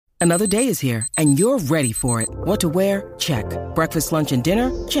Another day is here, and you're ready for it. What to wear? Check. Breakfast, lunch, and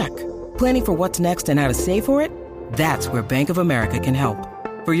dinner? Check. Planning for what's next and how to save for it? That's where Bank of America can help.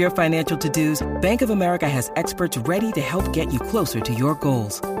 For your financial to-dos, Bank of America has experts ready to help get you closer to your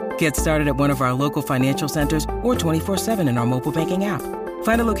goals. Get started at one of our local financial centers or 24/7 in our mobile banking app.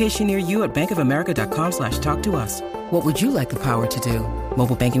 Find a location near you at bankofamerica.com/talktous. What would you like the power to do?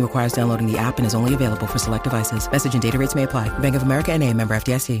 Mobile banking requires downloading the app and is only available for select devices. Message and data rates may apply. Bank of America N.A., member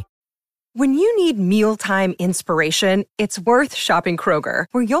FDIC. When you need mealtime inspiration, it's worth shopping Kroger,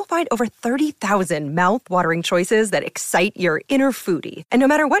 where you'll find over 30,000 mouth-watering choices that excite your inner foodie. And no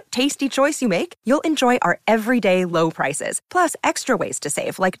matter what tasty choice you make, you'll enjoy our everyday low prices, plus extra ways to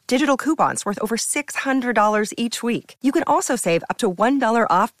save, like digital coupons worth over $600 each week. You can also save up to $1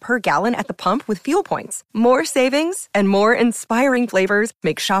 off per gallon at the pump with fuel points. More savings and more inspiring flavors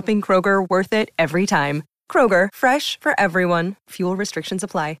make shopping Kroger worth it every time. Kroger, fresh for everyone. Fuel restrictions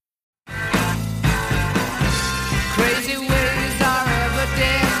apply. Crazy ways are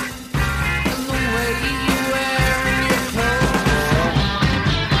evident in the way you wear your clothes.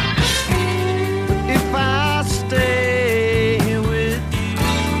 If I stay with you,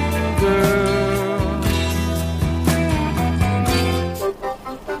 girl.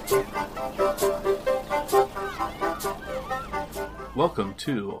 Welcome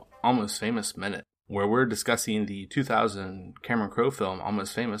to Almost Famous Minute, where we're discussing the 2000 Cameron Crowe film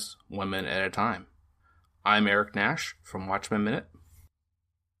Almost Famous 1 minute at a time. I'm Eric Nash from Watchmen Minute.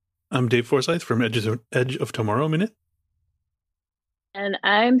 I'm Dave Forsyth from Edge of Tomorrow Minute. And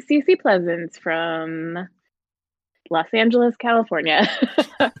I'm Cece Pleasance from Los Angeles, California.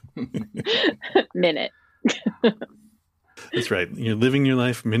 Minute. That's right. You're living your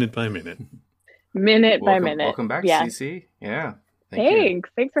life minute by minute. Minute by minute. Welcome back, yeah. Cece. Yeah.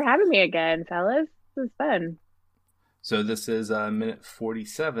 Thanks. Thanks for having me again, fellas. This is fun. So this is minute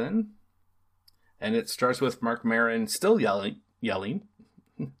 47. And it starts with Marc Maron still yelling.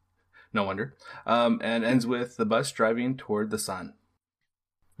 No wonder. And ends with the bus driving toward the sun.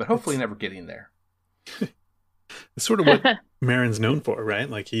 But hopefully never getting there. It's sort of what Maron's known for, right?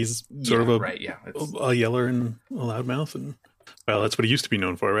 Like he's sort of a yeller and a loudmouth. And, well, that's what he used to be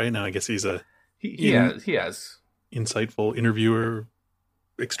known for, right? Now I guess he's he has. Insightful interviewer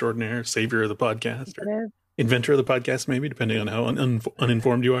extraordinaire, savior of the podcast. Or inventor of the podcast, maybe, depending on how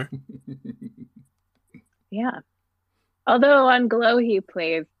uninformed you are. Yeah. Although on Glow, he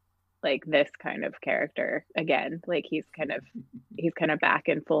plays like this kind of character again. Like he's kind of back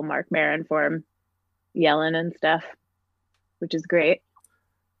in full Marc Maron form, yelling and stuff, which is great.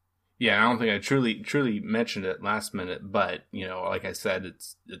 Yeah, I don't think I truly mentioned it last minute, but like I said,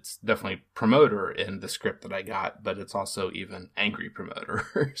 it's definitely promoter in the script that I got, but it's also even angry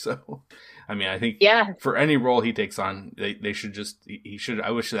promoter. So, I mean, I think for any role he takes on, they should he should.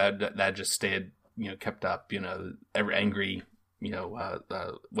 I wish that just stayed. Kept up, every angry,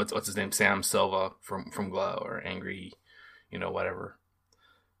 what's his name? Sam Silva from Glow, or angry, whatever.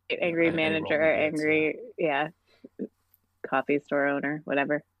 Angry manager, angry, coffee store owner,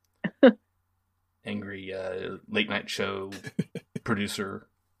 whatever. Angry late night show producer.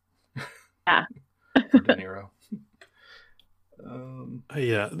 Yeah. For De Niro.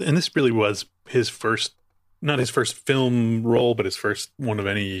 Yeah, and this really was his first, not his first film role, but his first one of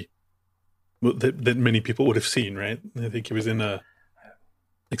any that many people would have seen, right? I think he was in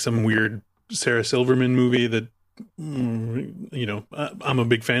some weird Sarah Silverman movie that, I'm a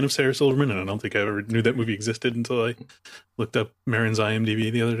big fan of Sarah Silverman, and I don't think I ever knew that movie existed until I looked up Maron's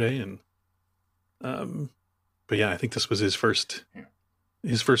IMDb the other day. And, but yeah, I think this was his first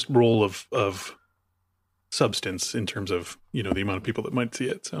role of substance in terms of, the amount of people that might see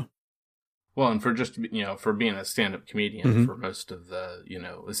it. So. Well, and for just, for being a stand-up comedian for most of the,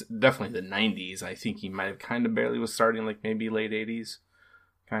 it was definitely the 90s. I think he might have kind of barely was starting, like maybe late 80s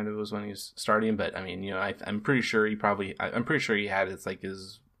kind of was when he was starting. But I mean, I'm pretty sure he had his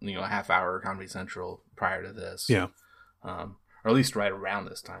half hour Comedy Central prior to this. Yeah. Or at least right around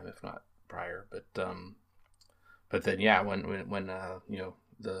this time, if not prior. But then, yeah, when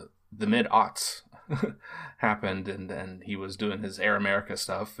the mid-aughts happened, and he was doing his Air America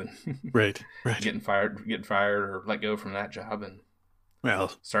stuff, and right, getting fired or let go from that job, and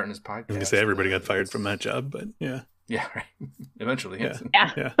starting his podcast. I'm gonna say everybody got fired from that job, but yeah, right. Eventually, yeah.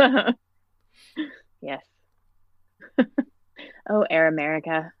 Yes. Oh, Air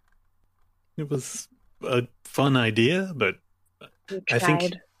America. It was a fun idea, but I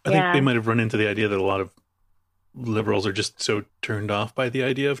think they might have run into the idea that a lot of liberals are just so turned off by the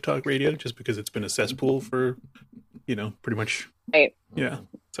idea of talk radio just because it's been a cesspool for, pretty much. Right. Yeah.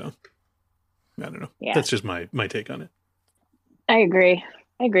 So I don't know. Yeah. That's just my take on it. I agree.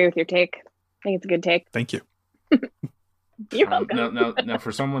 I agree with your take. I think it's a good take. Thank you. You're welcome. Now,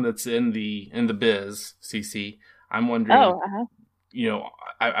 for someone that's in the biz, CC, I'm wondering. You know,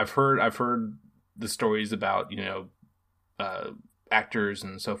 I've heard the stories about, you know, actors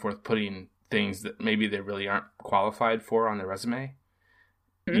and so forth putting things that maybe they really aren't qualified for on their resume.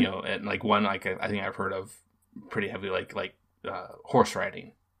 Mm-hmm. You know, and like one, like I think I've heard of pretty heavily, like horse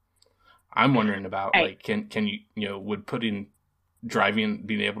riding. I'm wondering about like can you know, would putting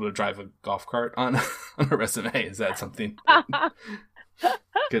being able to drive a golf cart on a resume, is that something?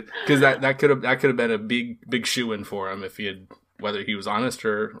 Because that could have been a big shoe in for him if he had, whether he was honest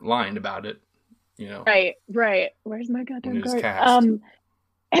or lying about it, you know. Right. Where's my goddamn card?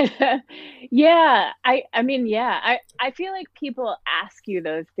 Yeah, I mean, yeah, I feel like people ask you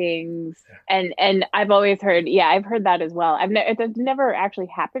those things, and I've always heard, I've heard that as well. It's never actually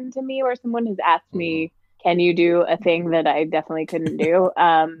happened to me where someone has asked me, can you do a thing that I definitely couldn't do?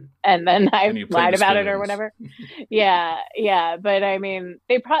 And then I've lied about it or whatever. Yeah. But I mean,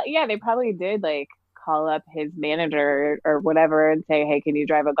 they probably did like call up his manager or whatever and say, hey, can you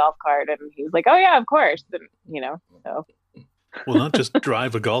drive a golf cart? And he was like, oh yeah, of course. And, you know, so. Well, not just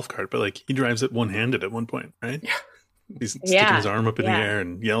drive a golf cart, but like he drives it one-handed at one point, right? Yeah. He's sticking his arm up in the air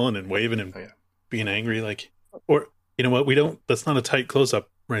and yelling and waving and being angry, like, or you know what? That's not a tight close-up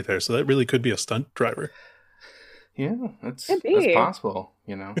right there. So that really could be a stunt driver. Yeah, that's possible,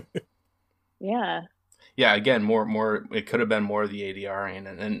 you know. Yeah. Again, more. It could have been more of the ADR,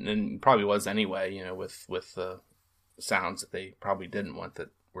 and probably was anyway. You know, with the sounds that they probably didn't want that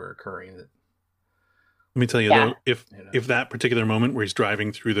were occurring. That. Let me tell you though, if that particular moment where he's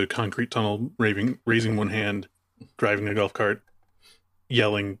driving through the concrete tunnel, raising one hand, driving a golf cart,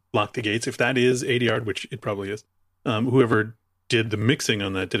 yelling "lock the gates," if that is ADR, which it probably is, whoever did the mixing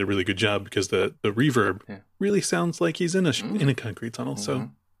on that did a really good job, because the reverb really sounds like he's in a concrete tunnel. Mm-hmm. So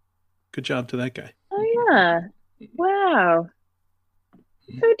good job to that guy. Oh yeah. Wow.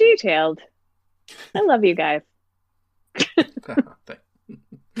 So detailed. I love you guys.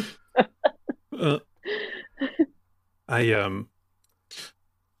 I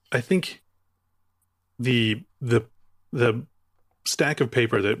think the stack of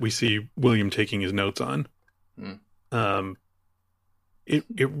paper that we see William taking his notes on, it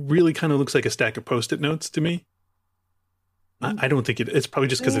really kind of looks like a stack of Post-it notes to me. I don't think it's probably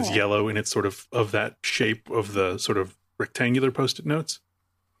just because it's yellow and it's sort of that shape of the sort of rectangular Post-it notes.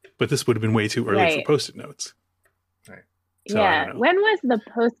 But this would have been way too early for Post-it notes. Right. So, when was the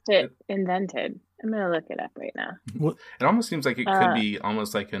Post-it invented? I'm going to look it up right now. It almost seems like it could be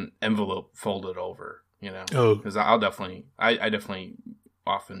almost like an envelope folded over, you know? Oh. Because I definitely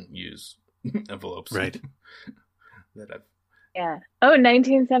often use envelopes. Right. Yeah. Oh,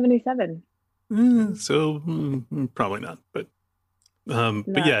 1977. So probably not, but not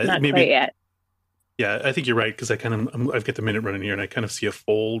maybe quite yet. Yeah, I think you're right, because I've got the minute running here, and I kind of see a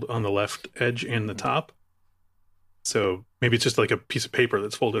fold on the left edge and the top. So maybe it's just like a piece of paper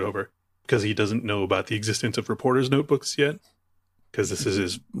that's folded over, because he doesn't know about the existence of reporters' notebooks yet, because this is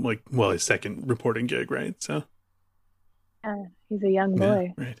his second reporting gig, right? So he's a young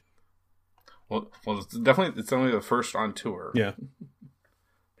boy, right? Well, it's only the first on tour. Yeah.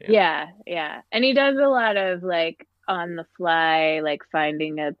 Yeah. And he does a lot of like on the fly, like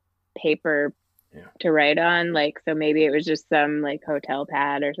finding a paper to write on. Like, so maybe it was just some like hotel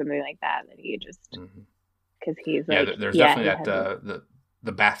pad or something like that he just, because he's like, there's definitely that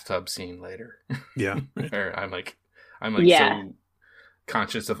the bathtub scene later. Yeah. Right. Where I'm like so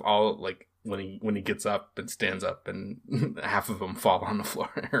conscious of all, like when he gets up and stands up and half of them fall on the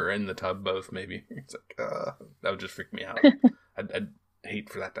floor or in the tub, both maybe. It's like, that would just freak me out. I'd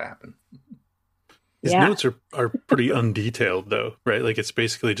hate for that to happen. His notes are pretty undetailed though, right? Like it's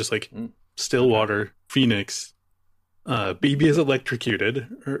basically just like Stillwater, Phoenix, BB is electrocuted,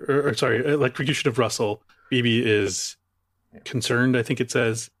 or sorry, electrocution of Russell. BB is concerned, I think it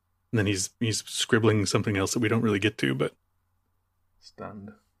says, and then he's scribbling something else that we don't really get to, but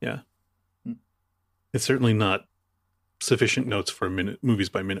stunned. Yeah, it's certainly not sufficient notes for a movies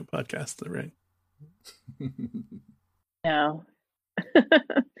by minute podcast, right? No.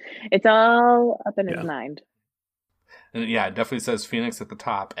 It's all up in his mind. And it definitely says Phoenix at the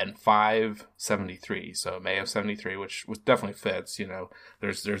top and 5/73, so May of 73, which definitely fits. You know,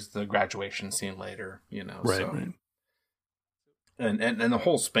 there's the graduation scene later. You know, right. And the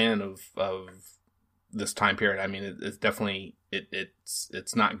whole span of this time period. I mean, it's definitely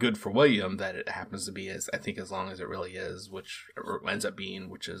it's not good for William that it happens to be as long as it really is, which ends up being,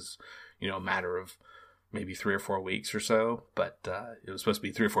 which is, you know, a matter of maybe 3 or 4 weeks or so, but it was supposed to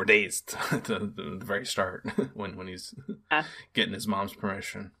be 3 or 4 days to the very start when he's getting his mom's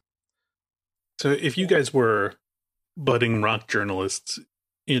permission. So if you guys were budding rock journalists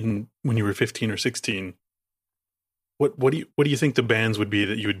when you were 15 or 16, what do you think the bands would be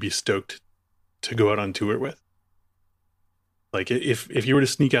that you would be stoked to go out on tour with? Like if you were to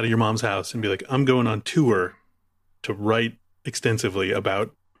sneak out of your mom's house and be like, I'm going on tour to write extensively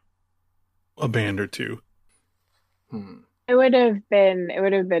about a band or two. It would have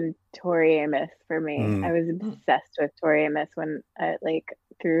been Tori Amos for me. I was obsessed with Tori Amos when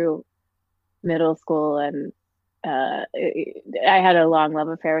through middle school, and I had a long love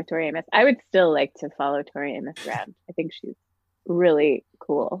affair with Tori Amos. I would still like to follow Tori Amos around. I think she's really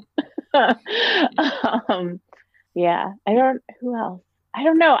cool. Yeah. Who else? I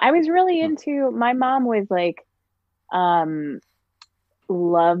don't know. I was really into, my mom was like,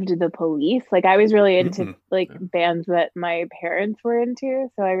 loved the Police. Like I was really into bands that my parents were into.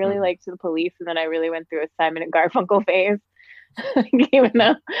 So I really liked the Police, and then I really went through a Simon and Garfunkel phase. Even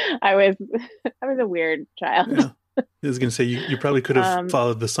though I was a weird child. Yeah. I was gonna say you probably could have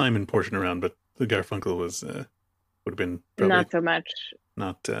followed the Simon portion around, but the Garfunkel was would have been probably not so much.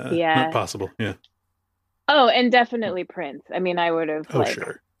 Not possible. Yeah. Oh, and definitely Prince. I mean, I would have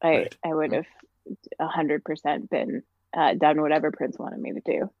sure. I would have 100% been done whatever Prince wanted me to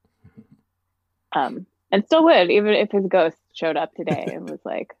do. And still would, even if his ghost showed up today and was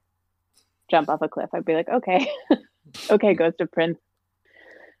like, jump off a cliff. I'd be like, okay, okay, ghost of Prince.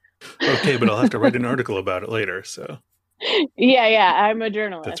 Okay, but I'll have to write an article about it later. So. Yeah, I'm a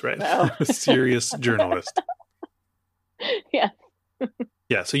journalist. That's right, so. A serious journalist. Yeah.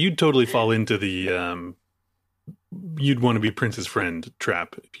 Yeah, so you'd totally fall into the you'd want to be Prince's friend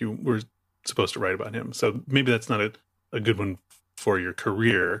trap if you were supposed to write about him. So maybe that's not a good one for your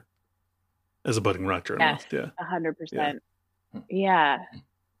career as a budding rock journalist. Yes, 100%. Yeah.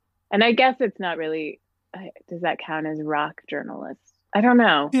 And I guess it's not really, does that count as rock journalist? I don't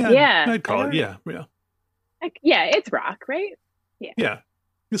know. Yeah. I'd call it. Yeah. Yeah, it's rock, right? Yeah. Yeah.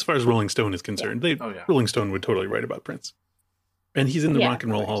 As far as Rolling Stone is concerned, Rolling Stone would totally write about Prince. And he's in the Rock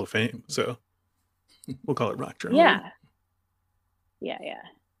and Roll Hall of Fame, so we'll call it rock journalism. Yeah.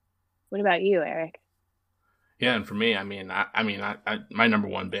 What about you, Eric? Yeah, and for me, I mean, my number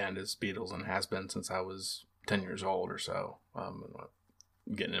one band is Beatles, and has been since I was 10 years old or so.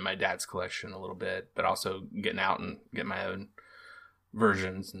 Getting in my dad's collection a little bit, but also getting out and getting my own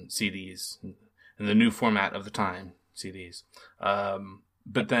versions and CDs and the new format of the time, CDs.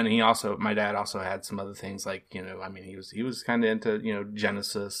 But then my dad also had some other things like, he was kind of into,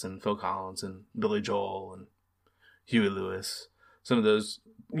 Genesis and Phil Collins and Billy Joel and Huey Lewis, some of those,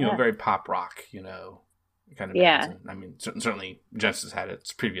 very pop rock, kind of bands. And, I mean, certainly Genesis had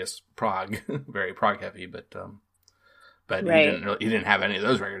its previous prog, very prog heavy, but he didn't have any of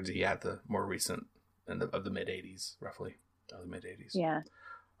those records. He had the more recent of the mid 80s, roughly, the mid 80s. Yeah.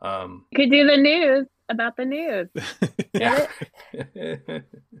 You could do the news about the news. Yeah.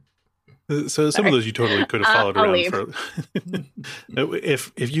 So some of those you totally could have followed around for.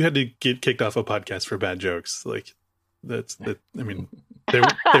 If you had to get kicked off a podcast for bad jokes, like I mean, there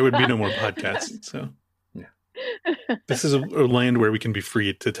would be no more podcasts. So this is a land where we can be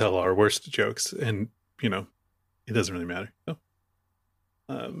free to tell our worst jokes, and it doesn't really matter. So,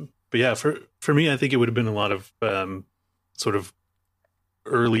 but yeah, for me, I think it would have been a lot of sort of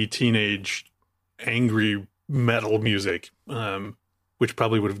early teenage angry metal music, which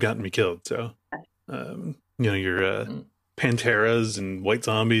probably would have gotten me killed. So, your Panteras and White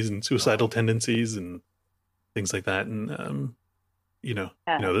Zombies and Suicidal Tendencies and things like that. And,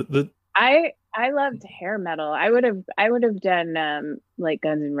 I loved hair metal. I would have done like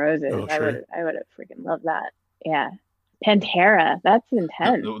Guns N' Roses. Oh, sure. I would have freaking loved that. Yeah. Pantera. That's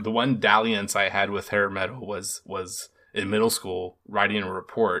intense. The one dalliance I had with hair metal was in middle school, writing a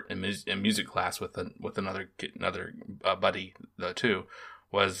report in music class with another buddy too,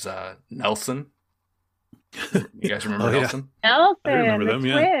 was Nelson. You guys remember Nelson? Nelson, I remember them.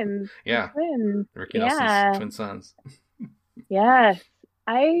 Twins. Yeah, twins. Ricky Nelson's twin sons. Yes,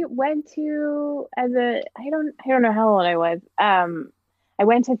 I went to I don't know how old I was. I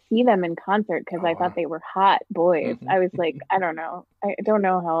went to see them in concert because I thought they were hot boys. I was like, I don't know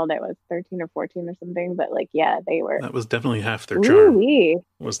how old I was, 13 or 14 or something, but they were. That was definitely half their charm. Ooh-wee.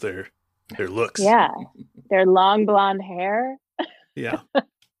 Was their looks. Yeah, their long blonde hair. Yeah.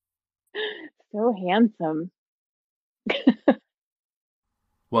 So handsome.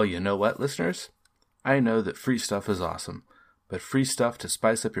 Well, you know what, listeners? I know that free stuff is awesome, but free stuff to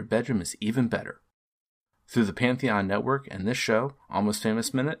spice up your bedroom is even better. Through the Pantheon Network and this show, Almost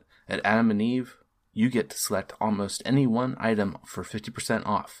Famous Minute, at Adam and Eve, you get to select almost any one item for 50%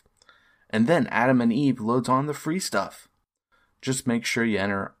 off. And then Adam and Eve loads on the free stuff. Just make sure you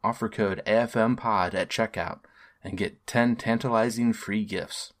enter offer code AFMPOD at checkout and get 10 tantalizing free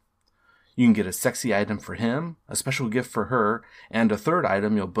gifts. You can get a sexy item for him, a special gift for her, and a third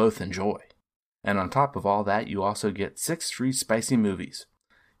item you'll both enjoy. And on top of all that, you also get 6 free spicy movies.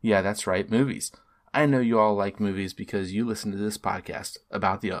 Yeah, that's right, movies. I know you all like movies because you listen to this podcast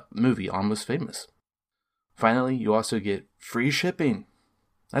about the movie Almost Famous. Finally, you also get free shipping.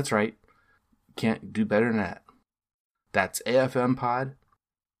 That's right. Can't do better than that. That's AFMPod,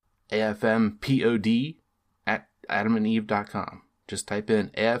 AFMPOD at adamandeve.com. Just type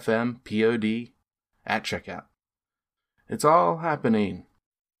in AFMPOD at checkout. It's all happening.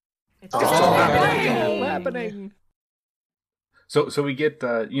 It's all happening. So we get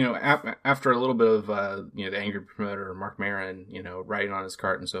after a little bit of the angry promoter Mark Maron riding on his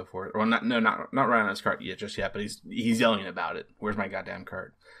cart and so forth, or not riding on his cart just yet, but he's yelling about it. Where's my goddamn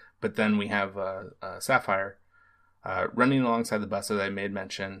cart? But then we have Sapphire running alongside the bus, as I made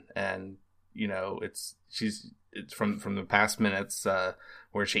mention, and it's from the past minutes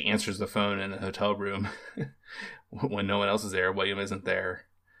where she answers the phone in a hotel room when no one else is there. William isn't there.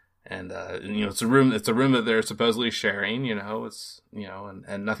 And it's a room that they're supposedly sharing,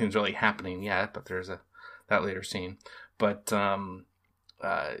 and nothing's really happening yet, but there's that later scene. But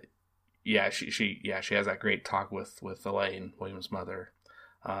she has that great talk with Elaine, William's mother.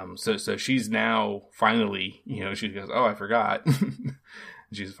 So she's now finally, she goes, "Oh, I forgot."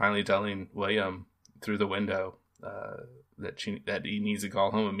 She's finally telling William through the window that he needs to call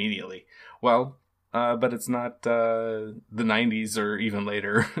home immediately. Well, but it's not the 90s or even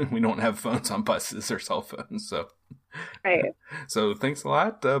later. We don't have phones on buses or cell phones, so right. So thanks a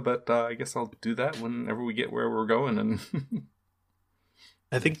lot, but I guess I'll do that whenever we get where we're going. And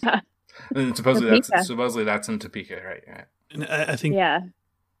I think, and supposedly that's in Topeka, right? Yeah. And I think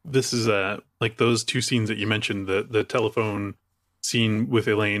this is like those two scenes that you mentioned, the telephone scene with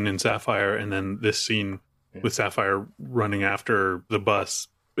Elaine and Sapphire, and then this scene with Sapphire running after the bus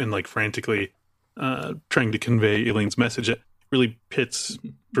and like frantically trying to convey Elaine's message. It really pits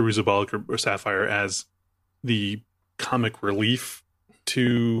Fairuza Balk or Sapphire as the comic relief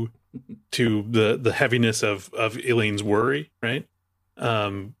to the heaviness of Elaine's worry, right?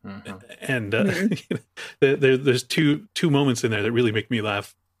 And there's two moments in there that really make me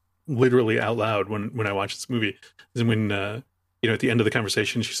laugh literally out loud when I watch this movie. And when at the end of the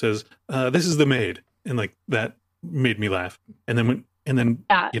conversation she says, "This is the maid," and like that made me laugh. And then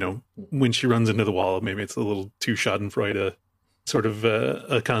when she runs into the wall, maybe it's a little too Schadenfreude sort of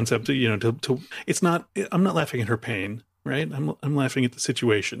a concept. It's not. I'm not laughing at her pain, right? I'm laughing at the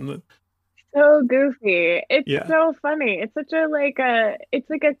situation. So goofy. It's so funny. It's such a it's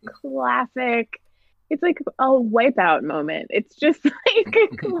like a classic. It's like a Wipeout moment. It's just like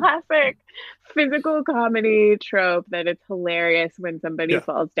a classic physical comedy trope that it's hilarious when somebody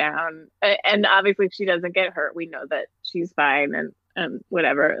falls down. And obviously she doesn't get hurt. We know that she's fine and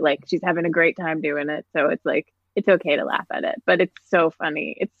whatever. Like she's having a great time doing it. So it's like, it's okay to laugh at it. But it's so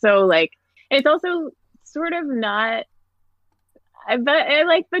funny. It's so like, it's also sort of not, I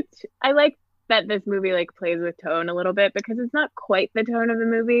like that this movie like plays with tone a little bit, because it's not quite the tone of the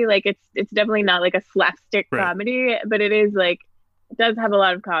movie. Like it's definitely not like a slapstick comedy, but it is like, it does have a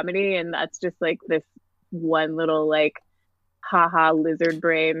lot of comedy, and that's just like this one little like haha lizard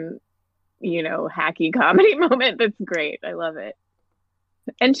brain, hacky comedy moment that's great. I love it.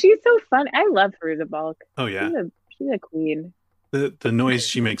 And she's so fun. I love Fairuza Balk. Oh yeah. She's a queen. The noise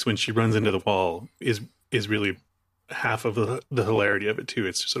she makes when she runs into the wall is really half of the hilarity of it too.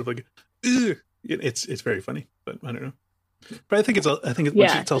 It's just sort of like, ugh. It's very funny, but I don't know. But I think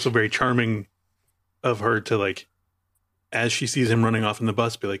it's also very charming of her to like, as she sees him running off in the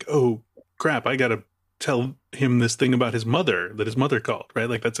bus, be like, "Oh crap, I gotta tell him this thing about his mother that his mother called," right?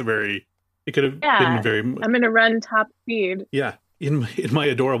 Like it could have been very. I'm gonna run top speed. Yeah, in my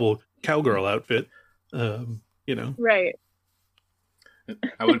adorable cowgirl outfit, Right.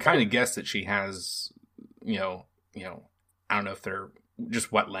 I would kind of guess that she has, I don't know if they're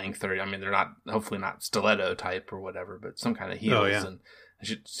just what length, or they're not, hopefully not stiletto type or whatever, but some kind of heels, and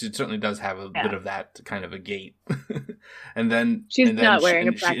she certainly does have a bit of that kind of a gait. And then she's not wearing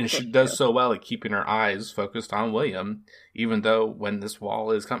a practical she does so well at keeping her eyes focused on William, even though when this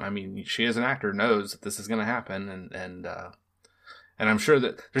wall is coming, she as an actor knows that this is going to happen, and I'm sure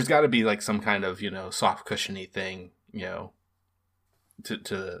that there's got to be like some kind of soft cushiony thing,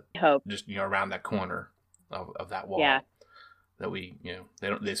 to just around that corner of that wall. Yeah. That we,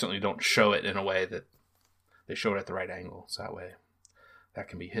 they certainly don't show it in a way that they show it at the right angle, so that way that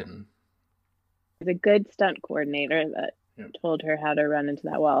can be hidden. a good stunt coordinator that told her how to run into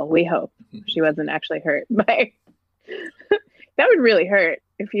that wall. We hope she wasn't actually hurt by. That would really hurt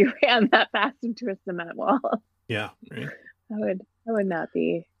if you ran that fast into a cement wall. Yeah, right. That would not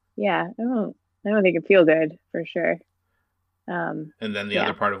be. Yeah, I don't think it'd feel good for sure. And then the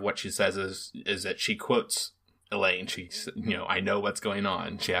other part of what she says is that she quotes Elaine. She's, I know what's going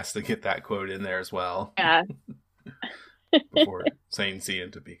on. She has to get that quote in there as well. Yeah. Before saying see you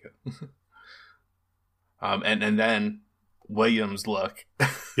in Topeka. And then William's look.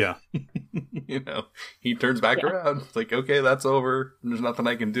 Yeah. He turns back around. It's like, okay, that's over. There's nothing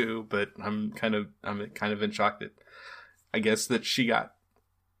I can do, but I'm kind of in shock that I guess that she got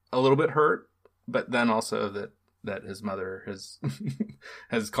a little bit hurt, but then also that his mother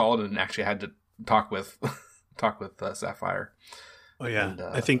has called and actually had to talk with Sapphire. Oh yeah, and,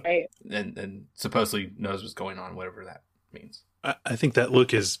 I think and supposedly knows what's going on, whatever that means. I think that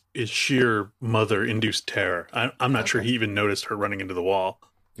look is sheer mother-induced terror. I'm not sure he even noticed her running into the wall.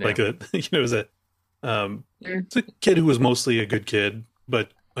 Yeah. Like it was it's a kid who was mostly a good kid, but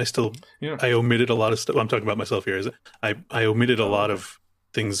I still I omitted a lot of stuff. I'm talking about myself here. I omitted a lot of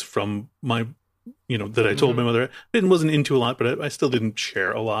things from my that I told my mother. I wasn't into a lot, but I still didn't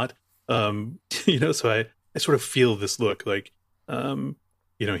share a lot. So I sort of feel this look like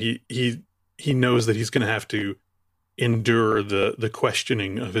he knows that he's going to have to endure the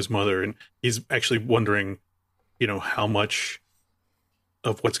questioning of his mother, and he's actually wondering how much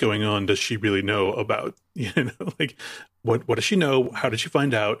of what's going on does she really know about, like what does she know, how did she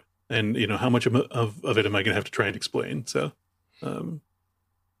find out, and how much of it am I going to have to try and explain. So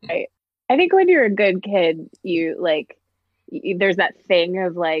right. I think when you're a good kid, you there's that thing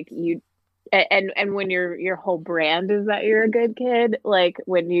of and when your whole brand is that you're a good kid, like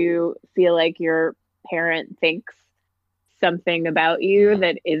when you feel like your parent thinks something about you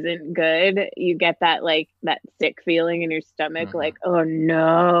that isn't good, you get that that sick feeling in your stomach, like, oh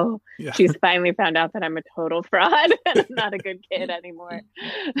no, she's finally found out that I'm a total fraud and I'm not a good kid anymore.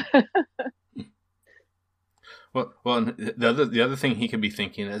 Well, the other thing he could be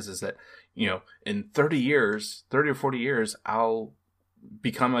thinking is that in 30 or 40 years, I'll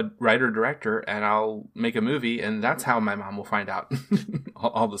become a writer-director and I'll make a movie, and that's how my mom will find out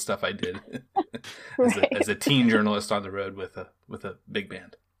all the stuff I did as a teen journalist on the road with a big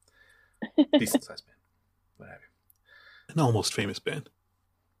band, decent-sized band, what have you. An almost famous band.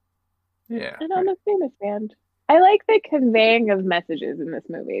 Yeah, an almost famous band. I like the conveying of messages in this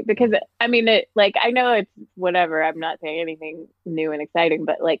movie because I know it's whatever. I'm not saying anything new and exciting,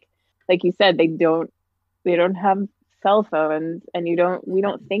 but like you said, they don't have cell phones, and we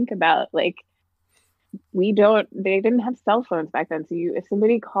don't think about they didn't have cell phones back then. So if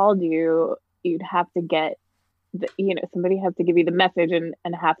somebody called you, you'd have to get somebody has to give you the message, and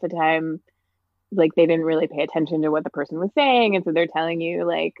half the time they didn't really pay attention to what the person was saying, and so they're telling you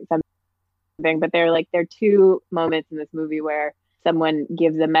something, but there are two moments in this movie where someone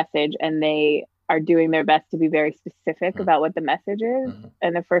gives a message and they are doing their best to be very specific about what the message is.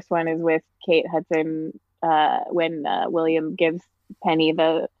 And the first one is with Kate Hudson when William gives Penny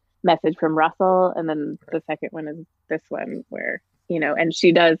the message from Russell, and then the second one is this one where and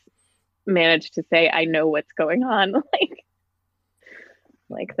she does manage to say, I know what's going on,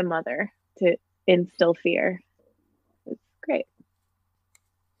 like the mother, to instill fear. It's great.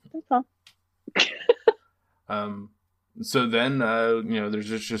 That's all. So then there's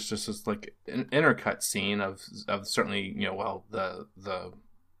just this an intercut scene of certainly the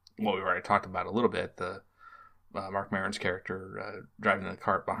what we've already talked about a little bit, the Mark Maron's character driving the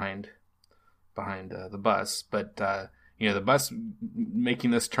cart behind the bus, but the bus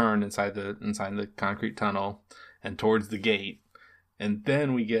making this turn inside the concrete tunnel and towards the gate, and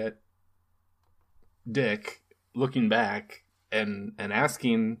then we get Dick looking back and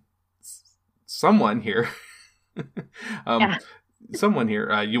asking someone here, someone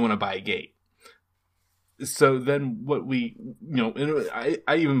here, you want to buy a gate? So then what we, I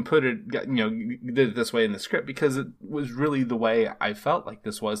even put it, did it this way in the script because it was really the way I felt like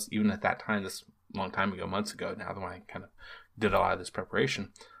this was even at that time, this long time ago, months ago now, when I kind of did a lot of this preparation.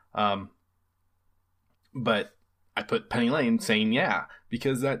 But I put Penny Lane saying, yeah,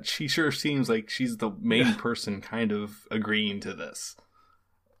 because she sure seems like she's the main person kind of agreeing to this.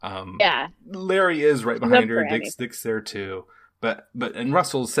 Larry is right behind her. Dick's there too. But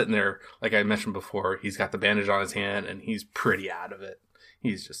Russell's sitting there, like I mentioned before, he's got the bandage on his hand and he's pretty out of it.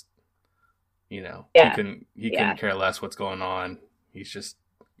 He's just, he couldn't care less what's going on. He's just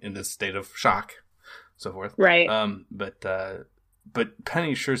in this state of shock, so forth. Right. But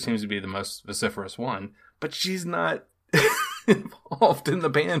Penny sure seems to be the most vociferous one, but she's not, involved in the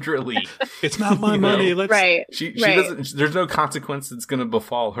band, really. It's not my money. Let's She doesn't. There's no consequence that's going to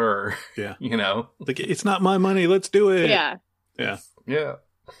befall her. Yeah, like it's not my money. Let's do it. Yeah.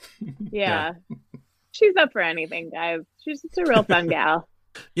 She's up for anything, guys. She's just a real fun gal.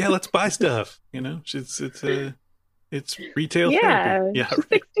 Yeah, let's buy stuff. It's retail therapy. Yeah, she's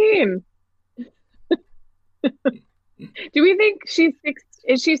 16. Do we think she's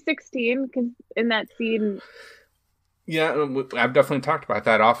is she 16? Because in that scene, yeah, I've definitely talked about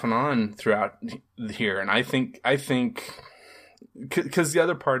that off and on throughout here, and I think because the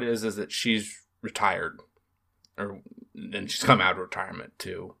other part is that she's retired, and she's come out of retirement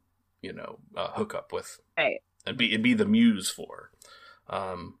to, hook up with, right, and be the muse for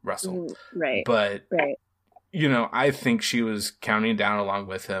Russell, right, but I think she was counting down along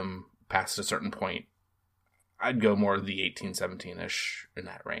with him past a certain point. I'd go more the 18, 17-ish in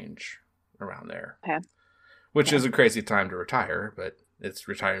that range, around there. Okay. Which is a crazy time to retire, but it's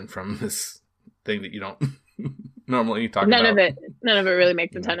retiring from this thing that you don't normally talk about. None of it really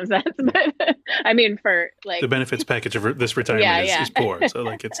makes a ton of sense. But I mean, for like the benefits package of this retirement is poor, so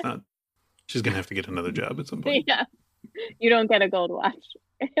like it's not. She's gonna have to get another job at some point. Yeah, you don't get a gold watch,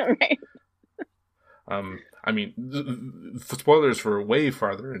 right? I mean, spoilers for way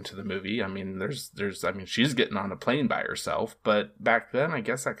farther into the movie. I mean, there's. I mean, she's getting on a plane by herself, but back then, I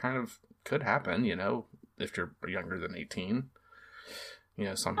guess that kind of could happen. If you're younger than 18,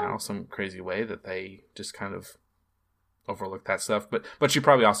 somehow, some crazy way that they just kind of overlook that stuff. But she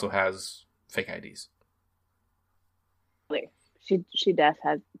probably also has fake IDs. She does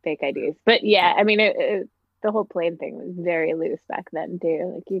have fake IDs, but yeah, I mean, the whole plane thing was very loose back then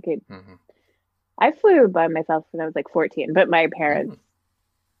too. Like you could. Mm-hmm. I flew by myself when I was like 14, but my parents,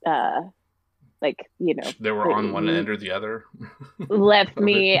 they were on one end or the other. Left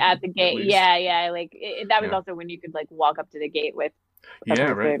me at the gate. Yeah. Like that was also when you could like walk up to the gate with a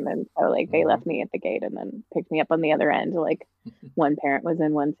person, and so like they left me at the gate and then picked me up on the other end. Like one parent was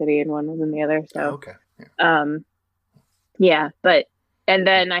in one city and one was in the other. So and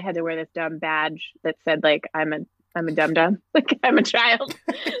then I had to wear this dumb badge that said like I'm a dum-dum, like I'm a child.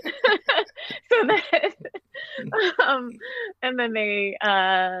 So that, and then they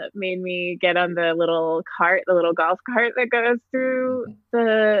made me get on the little golf cart that goes through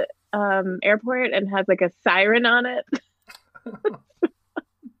the airport and has like a siren on it.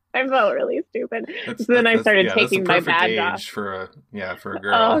 I felt really stupid. So then I started taking my badge off for a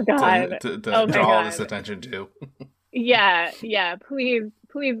girl. Oh God! to draw all this attention to. Yeah.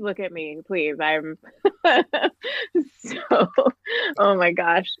 Please look at me, please. I'm so. Oh my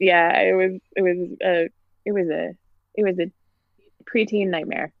gosh! Yeah, it was a preteen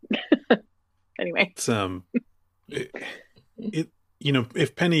nightmare. Anyway, it's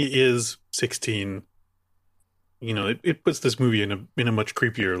if Penny is 16, it puts this movie in a much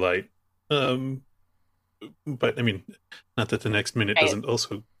creepier light. But I mean, not that the next minute doesn't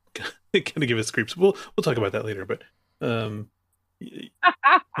also kind of give us creeps. We'll talk about that later, but.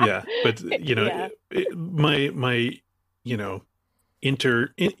 Yeah, but my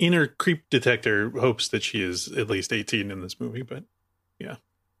inner creep detector hopes that she is at least 18 in this movie, but yeah.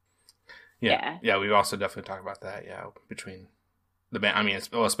 We've also definitely talked about that. Yeah, between the band, I mean,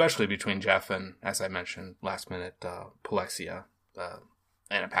 especially between Jeff and, as I mentioned last minute, Polexia,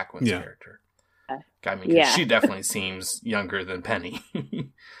 Anna Paquin's character. I mean, she definitely seems younger than Penny.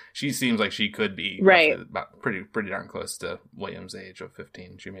 She seems like she could be about pretty darn close to William's age of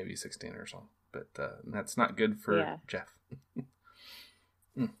 15. She may be 16 or so, but that's not good for Jeff.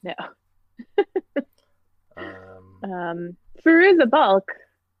 No. Fairuza Balk.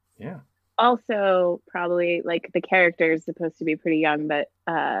 Yeah. Also, probably like the character is supposed to be pretty young, but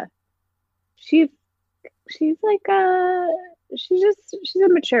she's like she's a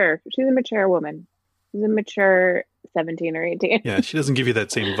mature woman. She's a mature 17 or 18. Yeah, she doesn't give you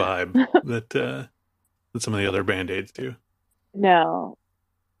that same vibe that some of the other Band-Aids do. No.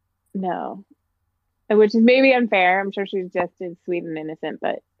 Which is maybe unfair. I'm sure she's just as sweet and innocent,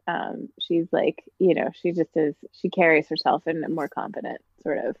 but she's like, she carries herself in a more confident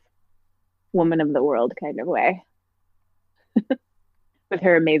sort of woman of the world kind of way. With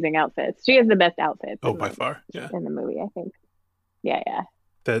her amazing outfits. She has the best outfits. By far. Yeah. In the movie, I think. Yeah.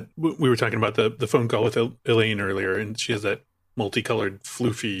 That we were talking about the phone call with Elaine earlier, and she has that multicolored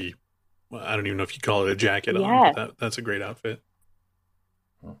floofy, well, I don't even know if you call it a jacket on, but that's a great outfit.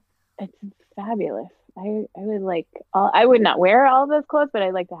 It's fabulous. I would like, I would not wear all those clothes, but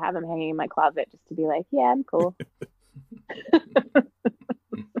I'd like to have them hanging in my closet just to be like, yeah, I'm cool.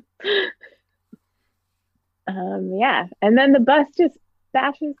 And then the bus just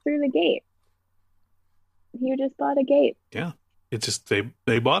bashes through the gate. You just bought a gate. Yeah. It's just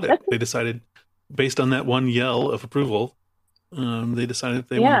they bought it. They decided, based on that one yell of approval, they decided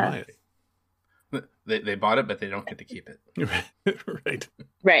they want to buy it. They bought it, but they don't get to keep it. Right.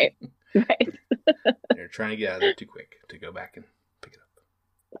 Right. They're trying to get out of there too quick to go back and pick it up.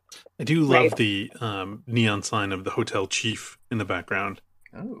 I do love the neon sign of the Hotel Chief in the background.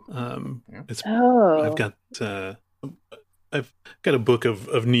 I've got a book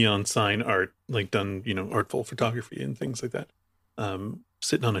of neon sign art, like done, artful photography and things like that,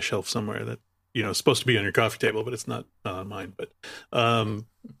 sitting on a shelf somewhere that, is supposed to be on your coffee table, but it's not on mine. But I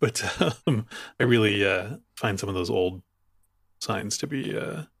really find some of those old signs to be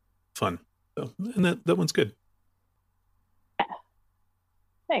fun. So, and that one's good. Yeah.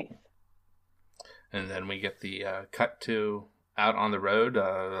 Thanks. And then we get the cut to out on the road,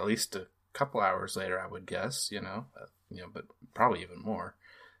 at least a couple hours later, I would guess, but probably even more.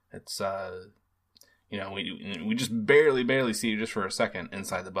 It's, we just barely see you just for a second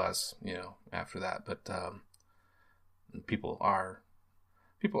inside the bus, after that. But people are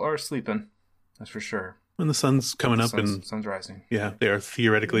sleeping, that's for sure. When the sun's coming up and sun's rising. Yeah, they are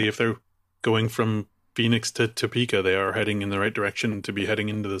theoretically, if they're going from Phoenix to Topeka, they are heading in the right direction to be heading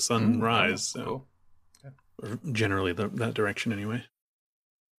into the sunrise. So. Cool. Or generally that direction anyway.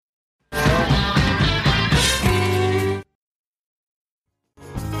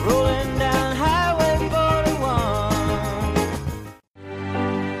 Rolling down Highway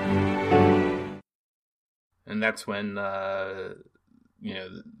 41. And that's when the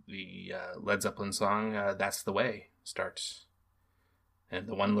Led Zeppelin song "That's the Way" starts, and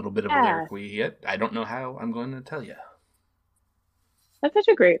the one little bit of a lyric we get, I don't know how I'm going to tell you. That's such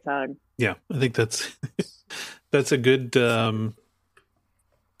a great song. Yeah, I think that's a good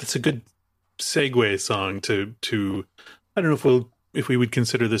segue song to I don't know if we would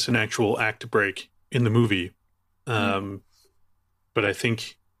consider this an actual act break in the movie, but I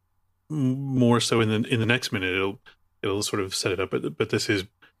think more so in the next minute it'll sort of set it up. But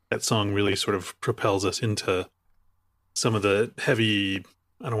that song really sort of propels us into some of the heavy.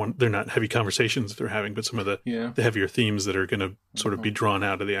 They're not heavy conversations that they're having, but some of the heavier themes that are going to sort of be drawn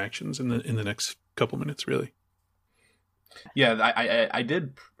out of the actions in the next couple minutes, really. Yeah, I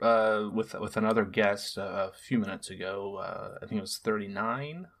did with another guest a few minutes ago. I think it was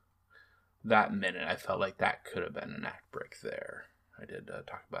 39. That minute, I felt like that could have been an act break there. I did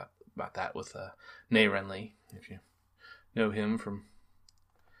talk about that with Nay Renly, if you know him from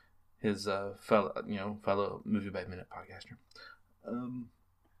his fellow Movie by Minute podcaster.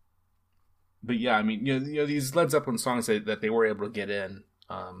 But yeah, I mean, these Led Zeppelin songs that they were able to get in,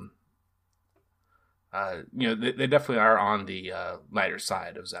 they definitely are on the lighter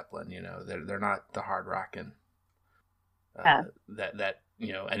side of Zeppelin. They're not the hard rockin' that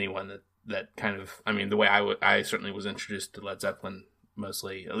anyone that kind of, I mean, the way I certainly was introduced to Led Zeppelin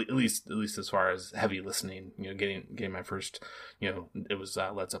mostly, at least as far as heavy listening. Getting my first, it was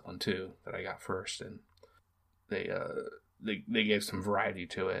Led Zeppelin 2 that I got first, and they gave some variety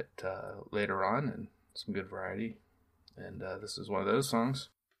to it later on, and some good variety. And this is one of those songs.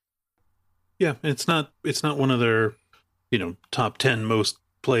 Yeah, it's not one of their, top 10 most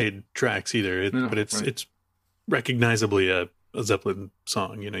played tracks either. But it's recognizably a Zeppelin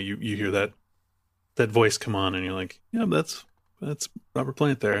song. You hear that voice come on, and you're like, yeah, that's Robert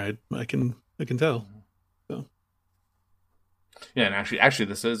Plant there. I can tell. So. Yeah, and actually,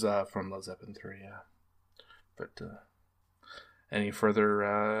 this is from Led Zeppelin 3. Yeah, but. Any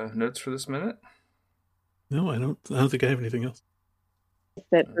further notes for this minute? No, I don't think I have anything else.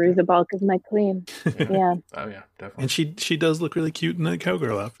 That Bruise the Bulk is my queen. Yeah. Oh yeah, definitely. And she does look really cute in that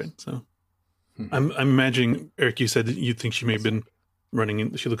cowgirl outfit. So I'm imagining, Eric, you said that you think she may have been running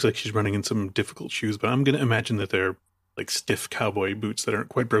in. She looks like she's running in some difficult shoes, but I'm going to imagine that they're like stiff cowboy boots that aren't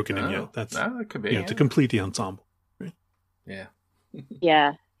quite broken in yet. That could be to complete the ensemble. Right? Yeah.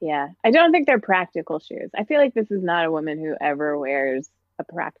 Yeah. I don't think they're practical shoes. I feel like this is not a woman who ever wears a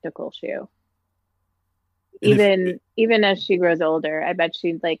practical shoe. Even as she grows older, I bet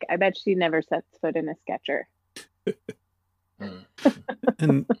she never sets foot in a Skechers.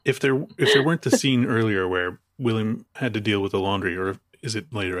 And if there weren't the scene earlier where William had to deal with the laundry, or is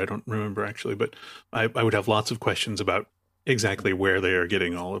it later? I don't remember actually, but I would have lots of questions about exactly where they are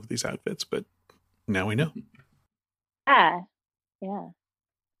getting all of these outfits, but now we know. Yeah.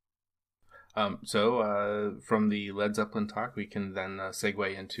 So from the Led Zeppelin talk, we can then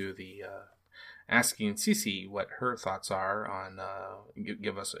segue into the asking Cece what her thoughts are on. If you can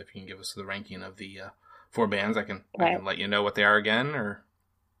give us the ranking of the 4 bands, I can let you know what they are again. Or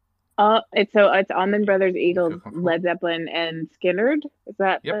it's Allman Brothers, Eagles, Led Zeppelin, and Skynyrd. Is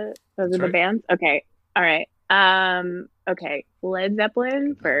that those are the bands? Okay. All right. Okay. Led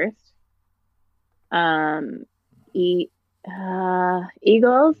Zeppelin first. Eagles.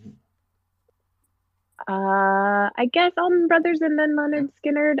 I guess Allman Brothers and then Leonard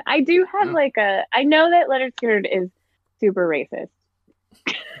Skinner. I do have I know that Leonard Skinner is super racist.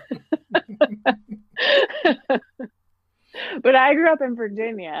 But I grew up in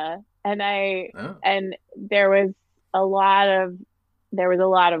Virginia and and there was a lot of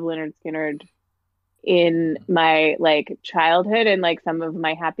Leonard Skinner in my like childhood and like some of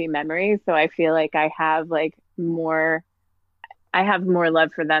my happy memories. So I feel like I have more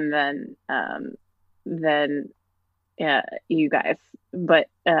love for them than you guys, but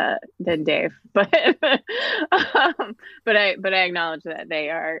than Dave. But but I acknowledge that they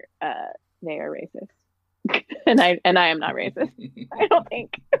are racist. and I am not racist. I don't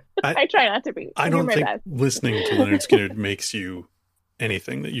think. I try not to be. I don't think listening to Leonard Skinner makes you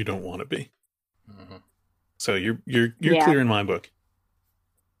anything that you don't want to be. Mm-hmm. So you're clear in my book.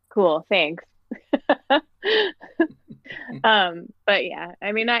 Cool, thanks. But yeah,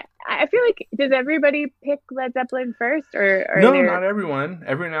 I mean, I feel like, does everybody pick Led Zeppelin first, or no? Not everyone.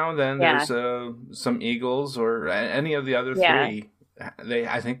 Every now and then there's some Eagles or any of the other three.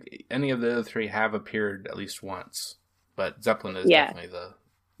 I think any of the other three have appeared at least once, but Zeppelin is definitely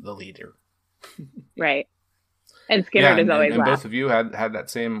the leader. Right. And Skinner is always and both of you had that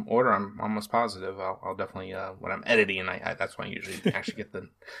same order. I'm almost positive. I'll definitely when I'm editing, that's when I usually actually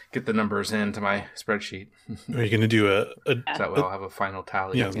get the numbers into my spreadsheet. Are you going to do so that way I'll have a final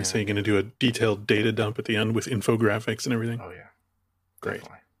tally? Yeah, I was going to say you're going to do a detailed data dump at the end with infographics and everything. Oh yeah, great.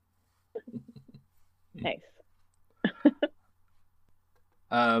 Nice.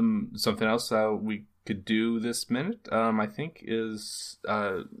 Something else we could do this minute, I think, is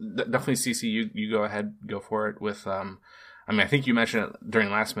definitely CC. You go ahead, go for it. With I mean, I think you mentioned it during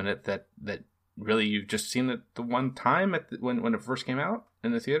last minute that really you've just seen it the one time when it first came out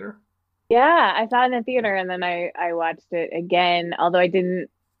in the theater. Yeah, I saw it in the theater, and then I watched it again. Although I didn't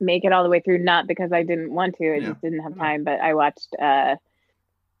make it all the way through, not because I didn't want to, I just didn't have time. But I watched the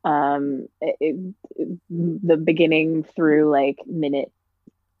beginning through like minute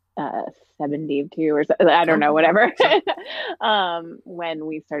 72 or so, I don't know, whatever. When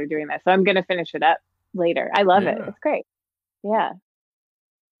we started doing that, so I'm gonna finish it up later. I love it. It's great. Yeah,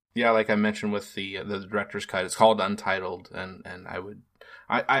 like I mentioned with the director's cut, it's called Untitled, and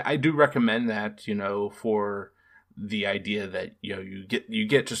I do recommend that, for the idea that you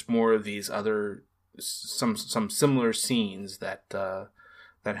get just more of these other some similar scenes that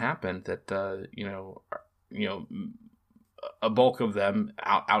happened that a bulk of them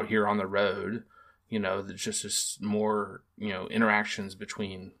out here on the road, there's just more, interactions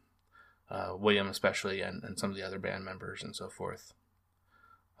between William especially and some of the other band members and so forth.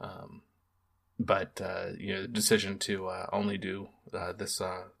 But the decision to only do this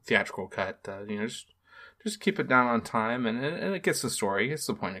theatrical cut, just keep it down on time, and it gets the story, gets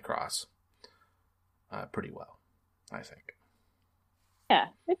the point across pretty well, I think. Yeah,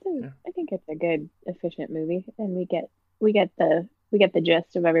 I think it's a good, efficient movie, and we get the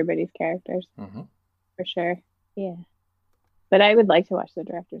gist of everybody's characters, for sure. Yeah, but I would like to watch the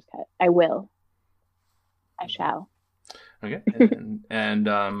director's cut. I will. I shall. Okay, and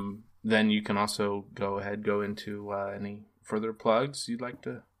then you can also go into any further plugs you'd like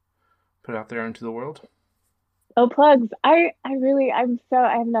to put out there into the world. Oh, plugs! I have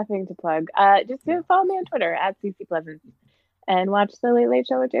nothing to plug. Just follow me on Twitter @CCPleasant and watch The Late Late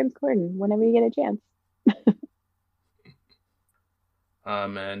Show with James Corden whenever you get a chance.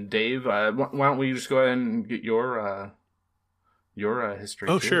 And Dave, why don't we just go ahead and get your history?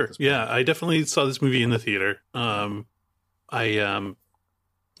 Oh, sure. Yeah, I definitely saw this movie in the theater. I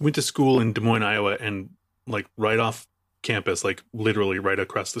went to school in Des Moines, Iowa, and like right off campus, like literally right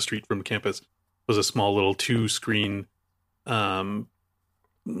across the street from campus, was a small little 2-screen,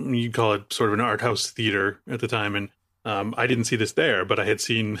 you call it sort of an art house theater at the time, and I didn't see this there, but I had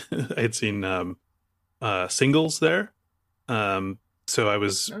seen Singles there. So I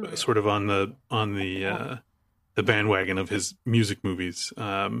was sort of on the bandwagon of his music movies.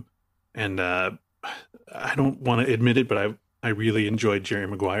 And I don't want to admit it, but I really enjoyed Jerry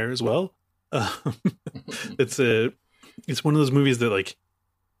Maguire as well. It's one of those movies that like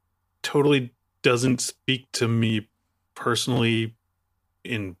totally doesn't speak to me personally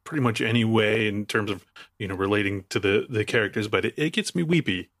in pretty much any way in terms of, relating to the characters, but it gets me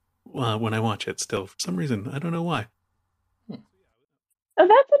weepy when I watch it still for some reason. I don't know why. Oh,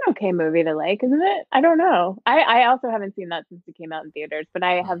 that's an okay movie to like, isn't it? I don't know. I also haven't seen that since it came out in theaters, but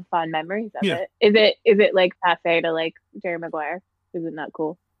I have fond memories of it. Is it like passe to like Jerry Maguire? Is it not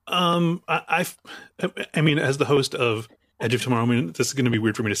cool? I mean, as the host of Edge of Tomorrow, I mean, this is going to be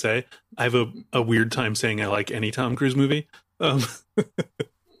weird for me to say. I have a weird time saying I like any Tom Cruise movie.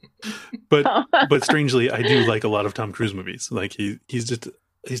 But strangely, I do like a lot of Tom Cruise movies. Like he's just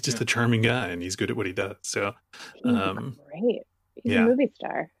a charming guy, and he's good at what he does. So he's great. He's a movie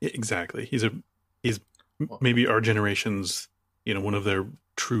star. Exactly. He's maybe our generation's, one of their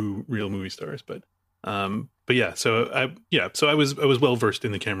true real movie stars. But yeah. So I was well versed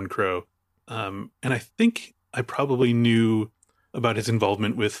in the Cameron Crowe, and I think I probably knew about his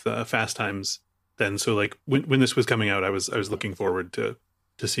involvement with Fast Times then. So like when this was coming out, I was looking forward to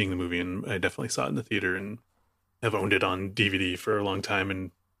seeing the movie, and I definitely saw it in the theater and have owned it on DVD for a long time. And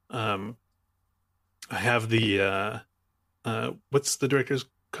I have the what's the director's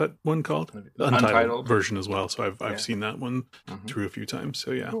cut one called? The Untitled version as well. So I've seen that one through a few times.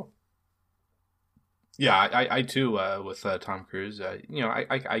 So yeah. Cool. Yeah, I too with Tom Cruise.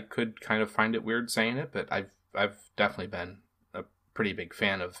 I could kind of find it weird saying it, but I've definitely been a pretty big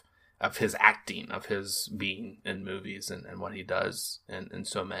fan of his acting, of his being in movies and what he does in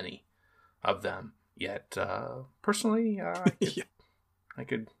so many of them. Yet, personally, I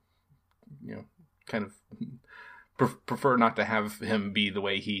could kind of prefer not to have him be the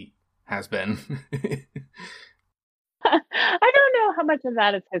way he has been. I don't know how much of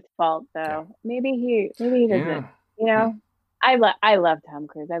that is his fault, though. Yeah. Maybe he doesn't. Yeah. I love Tom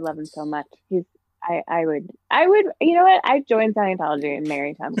Cruise. I love him so much. I would, you know what? I'd join Scientology and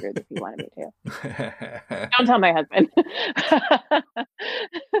marry Tom Cruise if you wanted me to. Don't tell my husband.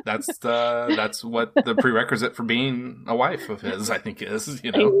 That's what the prerequisite for being a wife of his, I think, is,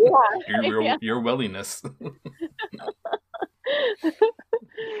 your willingness.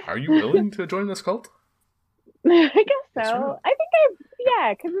 Are you willing to join this cult? I guess so. I think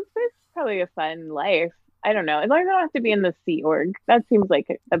because it's probably a fun life. I don't know. As long as I don't have to be in the Sea Org, that seems like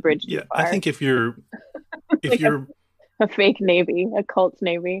a bridge too far. I think if you're a fake Navy, a cult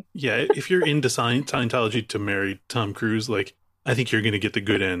Navy. Yeah, if you're into Scientology to marry Tom Cruise, like I think you're going to get the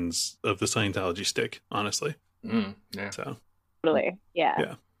good ends of the Scientology stick. Honestly, yeah. So totally,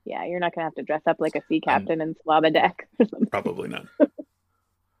 yeah. You're not going to have to dress up like a sea captain and swab a deck. Probably not.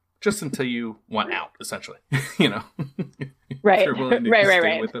 Just until you want out, essentially. Right. If you're willing to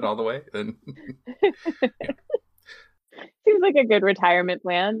stay with it all the way, then seems like a good retirement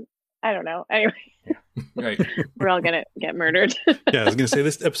plan. I don't know. Anyway, right. We're all gonna get murdered. Yeah, I was gonna say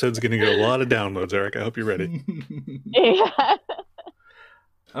this episode's gonna get a lot of downloads, Eric. I hope you're ready. Yeah.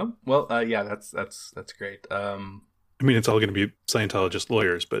 Oh well, yeah, that's great. I mean, it's all gonna be Scientologist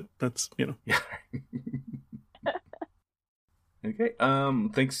lawyers, but that's Yeah. Okay.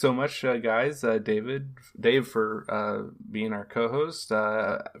 Thanks so much, guys. Dave, for being our co-host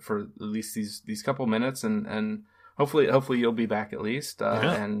for at least these couple minutes, and hopefully you'll be back at least,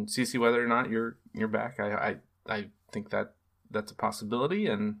 and see whether or not you're back. I think that's a possibility,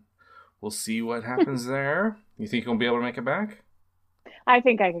 and we'll see what happens there. You think you'll be able to make it back? I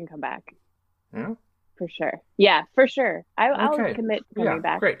think I can come back. Yeah. For sure. Yeah, for sure. I'll commit to coming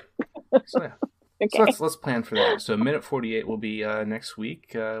back. Great. So yeah. Okay. So let's plan for that. So Minute 48 will be next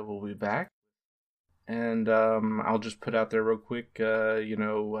week. We'll be back. And I'll just put out there real quick, we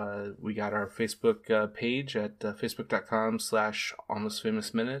got our Facebook page at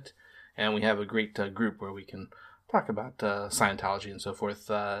facebook.com/almostfamousminute. And we have a great group where we can talk about Scientology and so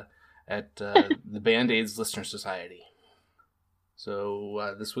forth at the Band-Aids Listener Society.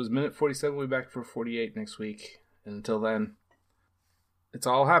 So this was Minute 47. We'll be back for 48 next week. And until then, it's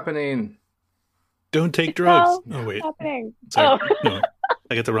all happening. Don't take drugs. Oh, wait. Happening. Sorry. Oh. No,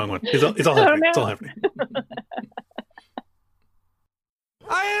 I get the wrong one. It's all happening. No. It's all happening.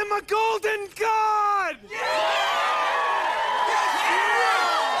 I am a golden god! Yeah!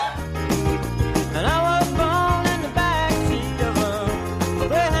 And I was born in the backseat of a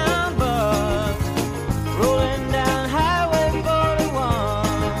Greyhound bus, rolling down Highway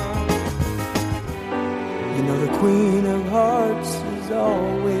 41. The Queen of Hearts is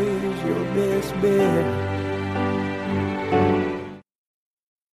always your best bet.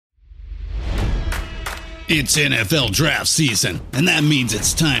 It's NFL draft season, and that means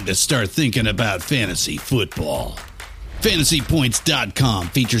it's time to start thinking about fantasy football. FantasyPoints.com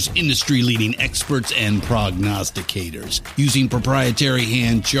features industry-leading experts and prognosticators using proprietary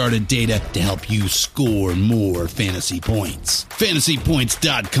hand-charted data to help you score more fantasy points.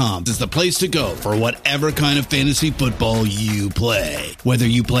 FantasyPoints.com is the place to go for whatever kind of fantasy football you play. Whether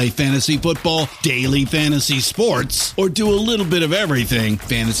you play fantasy football, daily fantasy sports, or do a little bit of everything,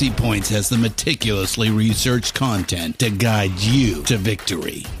 Fantasy Points has the meticulously researched content to guide you to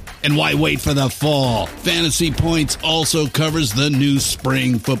victory. And why wait for the fall? Fantasy Points also covers the new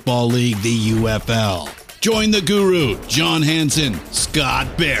spring football league, the UFL. Join the guru, John Hansen,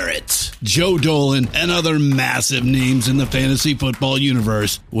 Scott Barrett, Joe Dolan, and other massive names in the fantasy football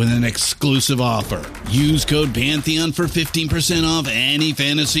universe with an exclusive offer. Use code Pantheon for 15% off any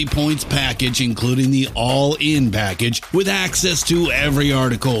Fantasy Points package, including the all-in package, with access to every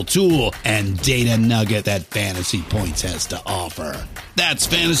article, tool, and data nugget that Fantasy Points has to offer. That's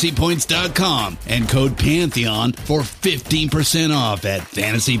fantasypoints.com and code Pantheon for 15% off at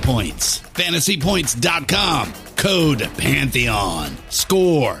Fantasy Points. Fantasypoints.com. Code Pantheon.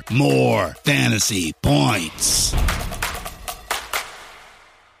 Score more fantasy points.